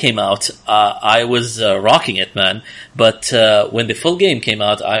demo came out, I was rocking it, man. But when the full game came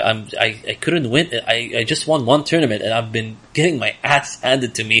out, I couldn't win. I just won one tournament, and I've been getting my ass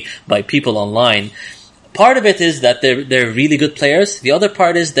handed to me by people online. Part of it is that they're really good players. The other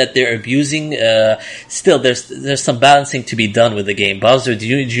part is that they're abusing. Still, there's some balancing to be done with the game. Bowser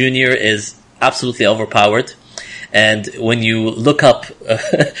Jr. is absolutely overpowered. And when you look up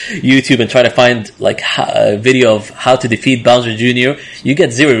YouTube and try to find like a video of how to defeat Bowser Jr., you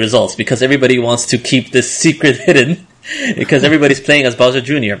get zero results, because everybody wants to keep this secret hidden, because everybody's playing as Bowser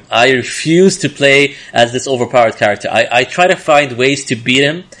Jr. I refuse to play as this overpowered character. I try to find ways to beat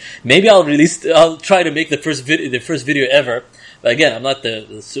him. Maybe I'll try to make the first video ever. But again, I'm not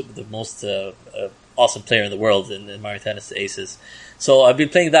the most awesome player in the world in Mario Tennis Aces. So I've been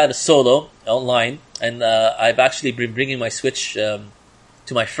playing that as solo online, and I've actually been bringing my Switch to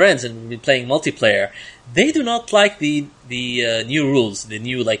my friends and been playing multiplayer. They do not like the new rules, the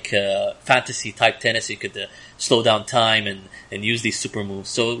new like fantasy type tennis. You could slow down time and use these super moves.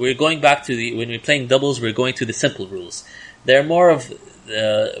 So we're going back to when we're playing doubles, we're going to the simple rules. They're more of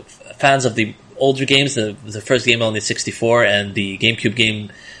fans of the older games, the first game on the 64 and the GameCube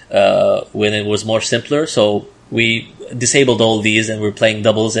game when it was more simpler. So we disabled all these, and we're playing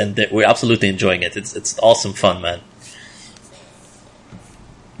doubles, and we're absolutely enjoying it. It's awesome fun, man.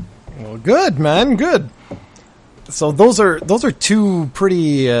 Well, good, man, good. So those are two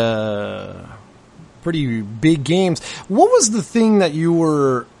pretty big games. What was the thing that you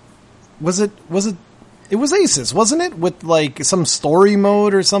were? Was it? It was Aces, wasn't it? With like some story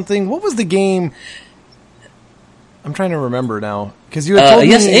mode or something. What was the game? I'm trying to remember now, because you had told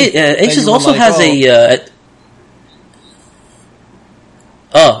me. Aces also has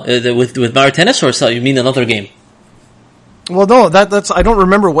with Mario Tennis, or so you mean another game? Well, no, that's I don't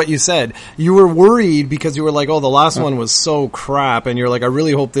remember what you said. You were worried because you were like, "Oh, the last one was so crap," and you're like, "I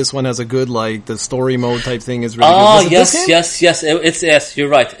really hope this one has a good like the story mode type thing is really good." Oh, yes. Yes, you're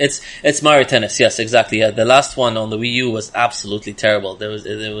right. It's Mario Tennis. Yes, exactly. Yeah, the last one on the Wii U was absolutely terrible.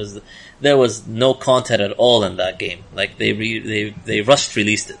 There was no content at all in that game. Like they rushed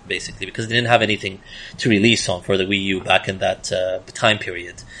released it basically because they didn't have anything to release on for the Wii U back in that time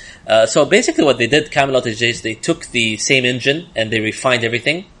period. So basically what they did, Camelot is they took the same engine and they refined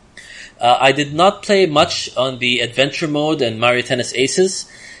everything. I did not play much on the adventure mode and Mario Tennis Aces.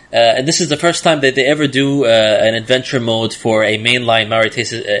 And this is the first time that they ever do an adventure mode for a mainline Mario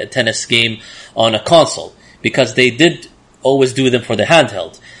Tennis game on a console, because they did always do them for the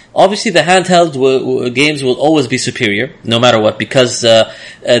handheld. Obviously, the handheld games will always be superior, no matter what, because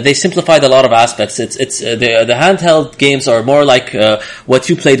they simplified a lot of aspects. The handheld games are more like what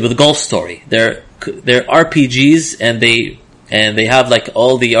you played with Golf Story. They're they're RPGs, and they have like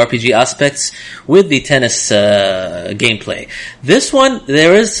all the RPG aspects with the tennis gameplay. This one,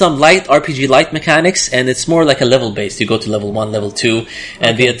 there is some light RPG light mechanics, and it's more like a level based. You go to level 1, level 2,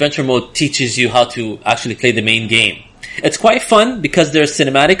 and the adventure mode teaches you how to actually play the main game. It's quite fun because there's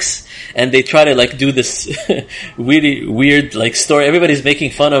cinematics, and they try to like do this really weird like story. Everybody's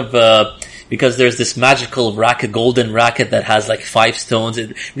making fun of because there's this magical racket, golden racket that has like 5 stones.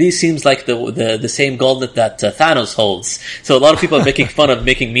 It really seems like the same gauntlet that Thanos holds. So a lot of people are making fun of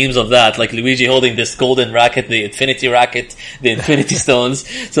making memes of that, like Luigi holding this golden racket, the infinity racket, the infinity stones.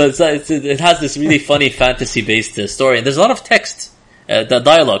 So it has this really funny fantasy based story, and there's a lot of text. The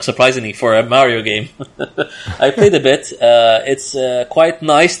dialogue, surprisingly, for a Mario game. I played a bit. It's quite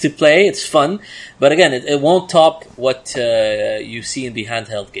nice to play. It's fun. But again, it won't top what you see in the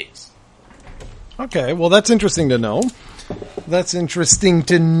handheld games. Okay, well, that's interesting to know.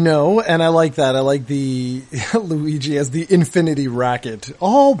 And I like that. I like the Luigi as the infinity racket.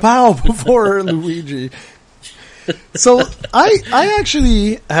 All bow before Luigi. So I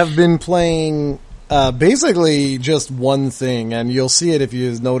actually have been playing basically just one thing, and you'll see it if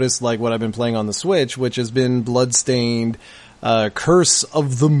you notice like what I've been playing on the Switch, which has been Bloodstained Curse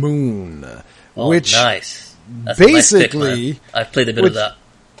of the Moon. Oh, which nice. That's basically, a nice pick, I've played a bit of that.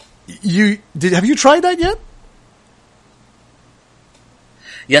 Have you tried that yet?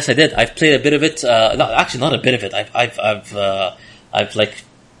 Yes, I did. I've played a bit of it. Not a bit of it. I've like,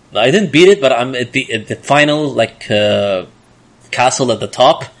 I didn't beat it, but I'm at the final like castle at the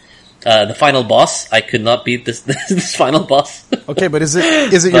top. The final boss. I could not beat this this final boss. Okay, but is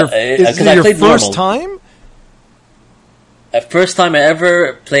it your first time? First time I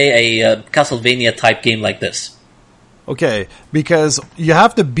ever play a Castlevania type game like this. Okay, because you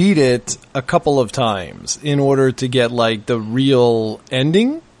have to beat it a couple of times in order to get like the real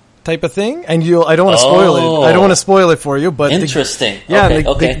ending type of thing. And I don't want to spoil it. I don't want to spoil it for you, but interesting.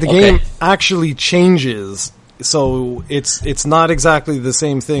 The game actually changes. So it's not exactly the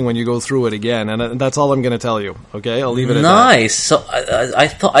same thing when you go through it again, and that's all I'm going to tell you. Okay, I'll leave it at that. Nice. So I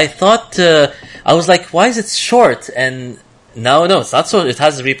thought I was like, why is it short? And now no, it's not so. It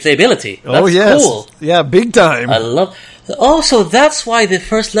has replayability. That's cool. Yeah, big time. I love. Oh, so that's why the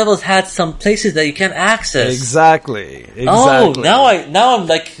first levels had some places that you can't access. Exactly. Oh, now I'm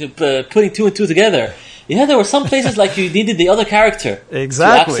like putting 2 and 2 together. Yeah, there were some places like you needed the other character to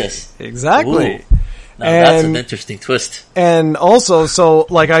access. Exactly. Ooh. Now that's an interesting twist. And also, so,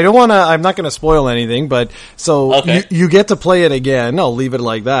 like, I'm not going to spoil anything, but, so, you get to play it again, I'll leave it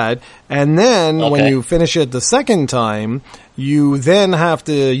like that, and then, when you finish it the second time, you then have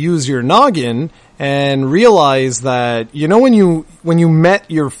to use your noggin and realize that, you know when you met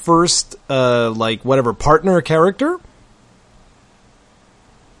your first, like, whatever, partner character?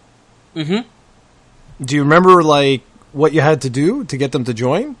 Mm-hmm. Do you remember, like, what you had to do to get them to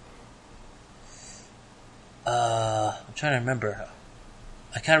join? I'm trying to remember.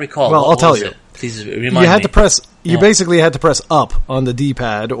 I can't recall. Well, I'll tell you. Please remind me. You had to press. You basically had to press up on the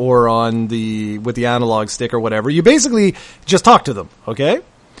D-pad or on with the analog stick or whatever. You basically just talk to them. Okay.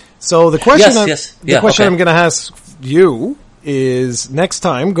 So the question, I'm going to ask you is next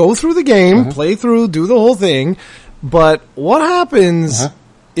time go through the game, play through, do the whole thing. But what happens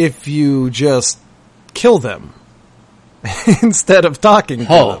if you just kill them instead of talking to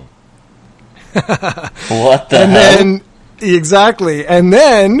them? What the hell? Then, exactly. And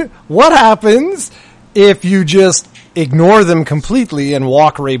then, what happens if you just ignore them completely and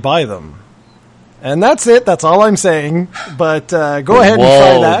walk right by them? And that's it. That's all I'm saying. But go ahead and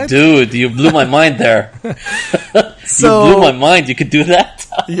try that. Dude, you blew my mind there. So, you blew my mind. You could do that?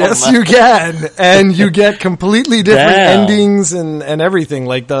 Yes, you can. And you get completely different endings and everything.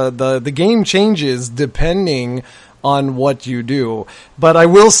 Like, the game changes depending on what you do. But I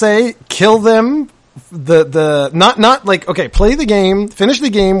will say, kill them. Not like, okay, play the game, finish the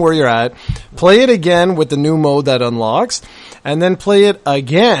game where you're at, play it again with the new mode that unlocks, and then play it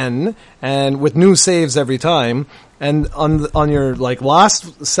again and with new saves every time. And on your like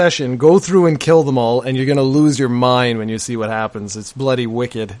last session, go through and kill them all, and you're gonna lose your mind when you see what happens. It's bloody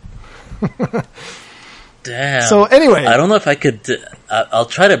wicked. Damn. So anyway, I don't know if I could. I'll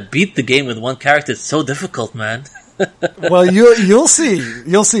try to beat the game with one character. It's so difficult, man. Well, you'll see.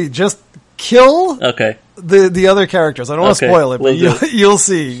 You'll see. Just kill the other characters. I don't want to spoil it, but you'll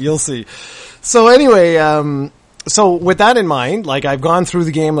see. You'll see. So anyway, so with that in mind, like I've gone through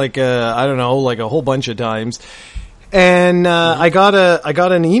the game like I don't know, like a whole bunch of times, and I got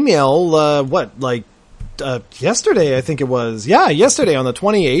an email. Like yesterday, I think it was. Yeah, yesterday on the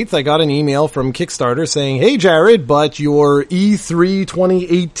 28th, I got an email from Kickstarter saying, "Hey Jared, but your E3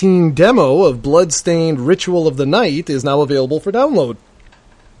 2018 demo of Bloodstained Ritual of the Night is now available for download."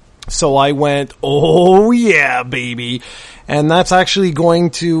 So I went, "Oh yeah, baby." And that's actually going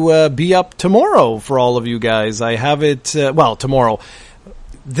to be up tomorrow for all of you guys. I have it, tomorrow.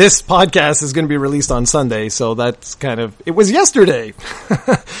 This podcast is going to be released on Sunday, so that's it was yesterday.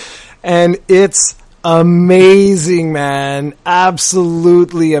 And it's amazing, man.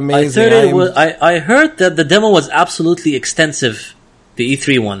 Absolutely amazing. I heard that the demo was absolutely extensive, the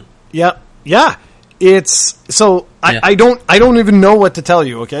E3 one. Yeah. I don't even know what to tell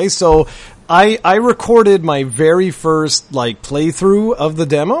you, okay? So I recorded my very first playthrough of the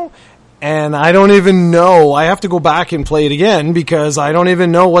demo, and I don't even know. I have to go back and play it again because I don't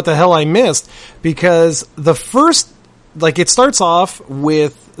even know what the hell I missed, because the first it starts off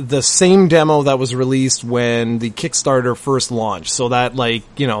with the same demo that was released when the Kickstarter first launched. So that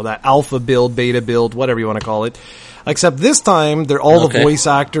that alpha build, beta build, whatever you want to call it. Except this time, the voice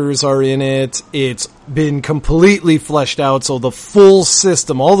actors are in it. It's been completely fleshed out, so the full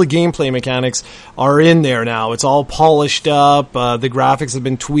system, all the gameplay mechanics are in there now. It's all polished up. The graphics have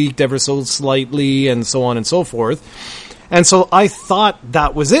been tweaked ever so slightly, and so on and so forth. And so I thought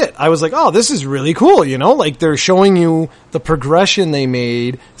that was it. I was like, oh, this is really cool, they're showing you the progression they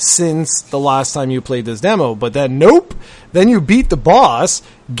made since the last time you played this demo. But then, nope. Then you beat the boss,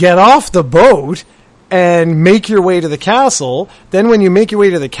 get off the boat, and make your way to the castle. Then when you make your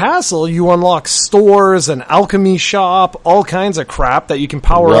way to the castle, you unlock stores, an alchemy shop, all kinds of crap that you can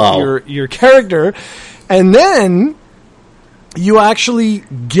power up your character. And then you actually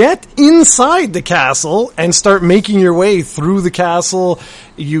get inside the castle and start making your way through the castle.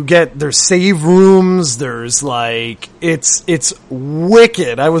 There's save rooms, there's it's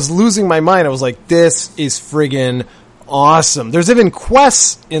wicked. I was losing my mind. I was like, this is friggin' awesome. There's even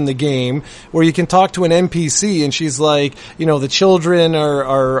quests in the game where you can talk to an NPC and she's like, the children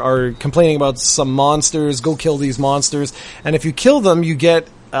are complaining about some monsters, go kill these monsters. And if you kill them, you get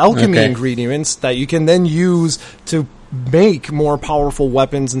alchemy ingredients that you can then use to make more powerful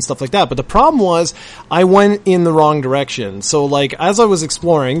weapons and stuff like that. But the problem was I went in the wrong direction. So as I was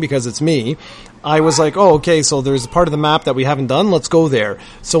exploring, because it's me, I was like, oh, okay, so there's a part of the map that we haven't done. Let's go there.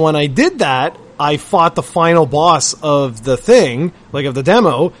 So when I did that, I fought the final boss of the thing, of the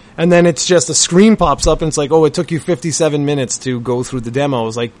demo, and then it's just a screen pops up and it's like, oh, it took you 57 minutes to go through the demo. I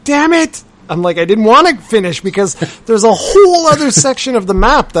was like, damn it! I'm like, I didn't want to finish because there's a whole other section of the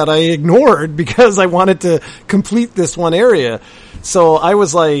map that I ignored because I wanted to complete this one area. So I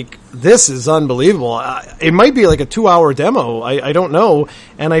was like, this is unbelievable. It might be a 2-hour demo. I don't know.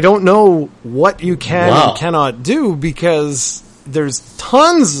 And I don't know what you can and cannot do because there's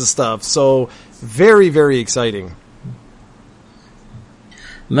tons of stuff. So very, very exciting.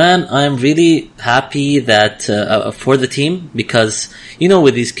 Man, I'm really happy that for the team because,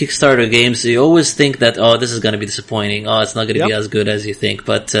 with these Kickstarter games, you always think that, oh, this is going to be disappointing. Oh, it's not going to be as good as you think.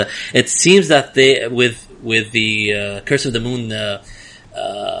 But it seems that they, with the Curse of the Moon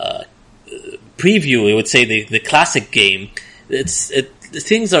preview, I would say the classic game,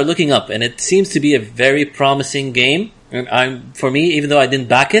 things are looking up, and it seems to be a very promising game. For me, even though I didn't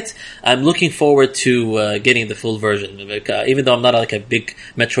back it, I'm looking forward to getting the full version. Even though I'm not a big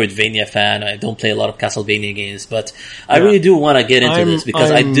Metroidvania fan, I don't play a lot of Castlevania games, but I really do want to get into this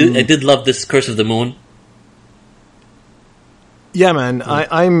because I did love this Curse of the Moon. Yeah, man,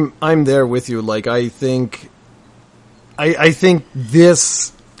 I'm there with you. I think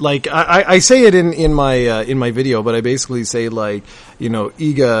this. I say it in my video, but I basically say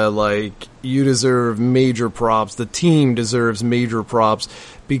Iga, you deserve major props. The team deserves major props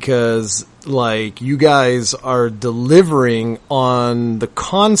because you guys are delivering on the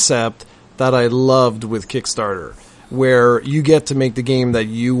concept that I loved with Kickstarter, where you get to make the game that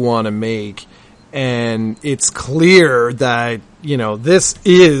you want to make. And it's clear that, this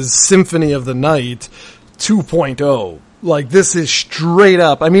is Symphony of the Night 2.0. This is straight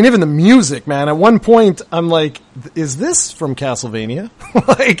up. I mean, even the music, man. At one point, I'm like, is this from Castlevania?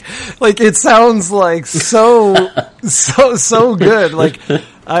 It sounds so good.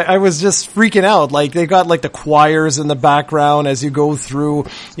 I was just freaking out. They got the choirs in the background as you go through,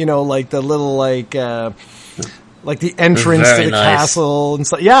 the little the entrance to the castle and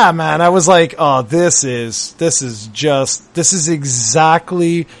stuff. Yeah, man. I was like, oh, this is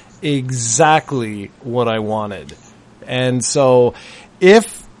exactly what I wanted. And so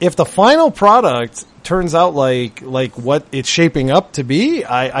if the final product turns out like what it's shaping up to be,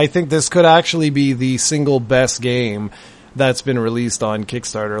 I think this could actually be the single best game that's been released on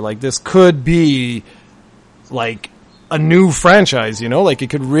Kickstarter. This could be like a new franchise, you know, like it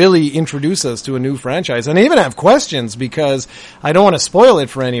could really introduce us to a new franchise. And I even have questions because I don't want to spoil it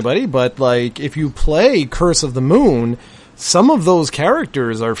for anybody, but like if you play Curse of the Moon, some of those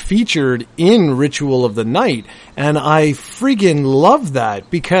characters are featured in Ritual of the Night, and I friggin' love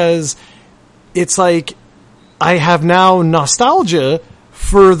that because it's like I have now nostalgia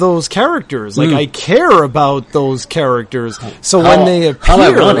for those characters. Like I care about those characters. So when they appear, how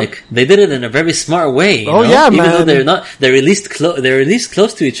ironic! They did it in a very smart way. Oh, know? yeah, even man. though they're at least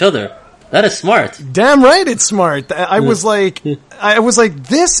close to each other. That is smart. Damn right, it's smart. I was like,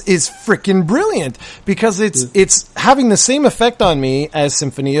 this is freaking brilliant because it's having the same effect on me as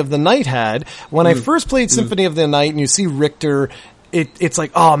Symphony of the Night had when I first played Symphony of the Night, and you see Richter. It's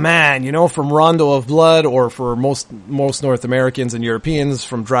like, oh man, you know, from Rondo of Blood, or for most North Americans and Europeans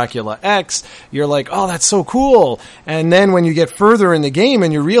from Dracula X, you're like, oh, that's so cool. And then when you get further in the game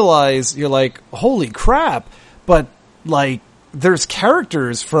and you realize, you're like, holy crap, but like, there's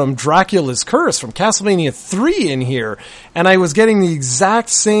characters from Dracula's Curse, from Castlevania 3 in here. And I was getting the exact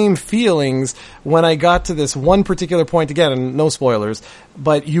same feelings when I got to this one particular point, again, and no spoilers,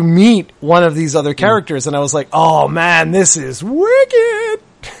 but you meet one of these other characters and I was like, oh man, this is wicked.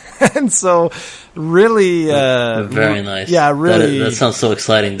 And so really, very nice. Yeah, really. That sounds so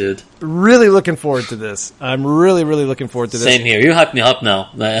exciting, dude. Really looking forward to this. I'm really, really looking forward to this. Same here. You hyped me up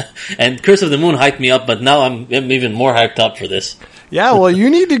now. And Curse of the Moon hyped me up, but now I'm even more hyped up for this. Yeah, well, you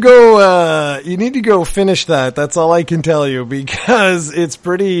need to go finish that. That's all I can tell you because it's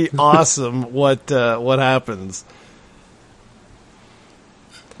pretty awesome what happens.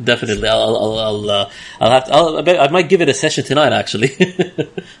 Definitely. I might give it a session tonight, actually.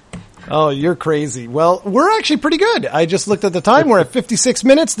 Oh, you're crazy. Well, we're actually pretty good. I just looked at the time. We're at 56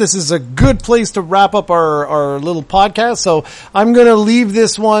 minutes. This is a good place to wrap up our little podcast. So I'm going to leave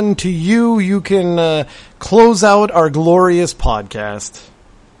this one to you. You can close out our glorious podcast.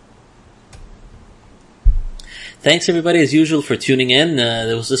 Thanks everybody as usual for tuning in.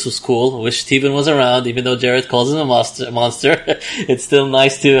 This was cool. I wish Steven was around, even though Jared calls him a monster. It's still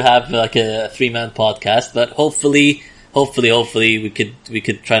nice to have like a 3-man podcast, but hopefully we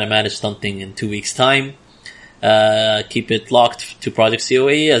could try to manage something in 2 weeks' time. Keep it locked to Project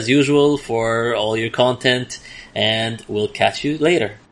COE as usual for all your content, and we'll catch you later.